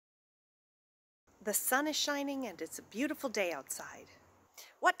The sun is shining and it's a beautiful day outside.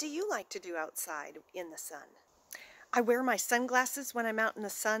 What do you like to do outside in the sun? I wear my sunglasses when I'm out in the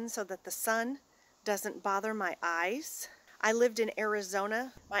sun so that the sun doesn't bother my eyes. I lived in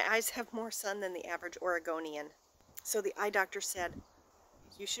Arizona. My eyes have more sun than the average Oregonian. So the eye doctor said,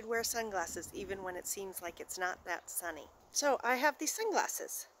 you should wear sunglasses even when it seems like it's not that sunny. So I have these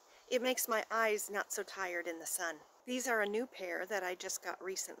sunglasses. It makes my eyes not so tired in the sun. These are a new pair that I just got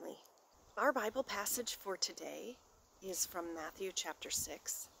recently. Our Bible passage for today is from Matthew chapter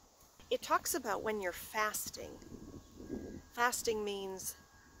 6. It talks about when you're fasting. Fasting means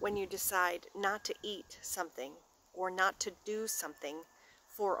when you decide not to eat something or not to do something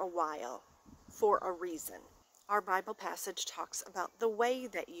for a while, for a reason. Our Bible passage talks about the way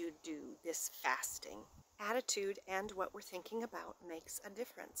that you do this fasting. Attitude and what we're thinking about makes a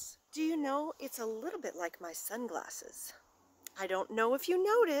difference. Do you know, it's a little bit like my sunglasses. I don't know if you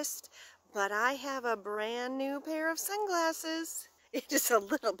noticed, but I have a brand new pair of sunglasses. It is a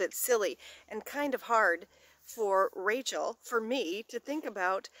little bit silly and kind of hard for Rachel, for me, to think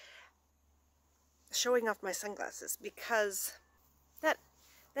about showing off my sunglasses because that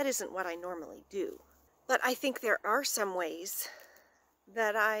isn't what I normally do. But I think there are some ways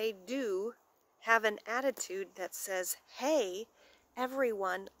that I do have an attitude that says, hey,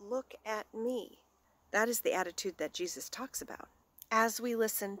 everyone, look at me. That is the attitude that Jesus talks about. As we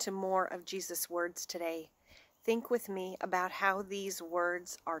listen to more of Jesus' words today, think with me about how these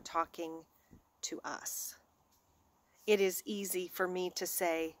words are talking to us. It is easy for me to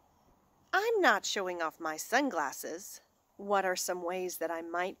say, I'm not showing off my sunglasses. What are some ways that I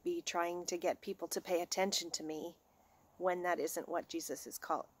might be trying to get people to pay attention to me when that isn't what Jesus is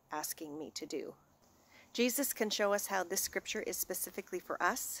asking me to do? Jesus can show us how this scripture is specifically for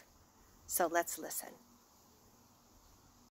us, so let's listen.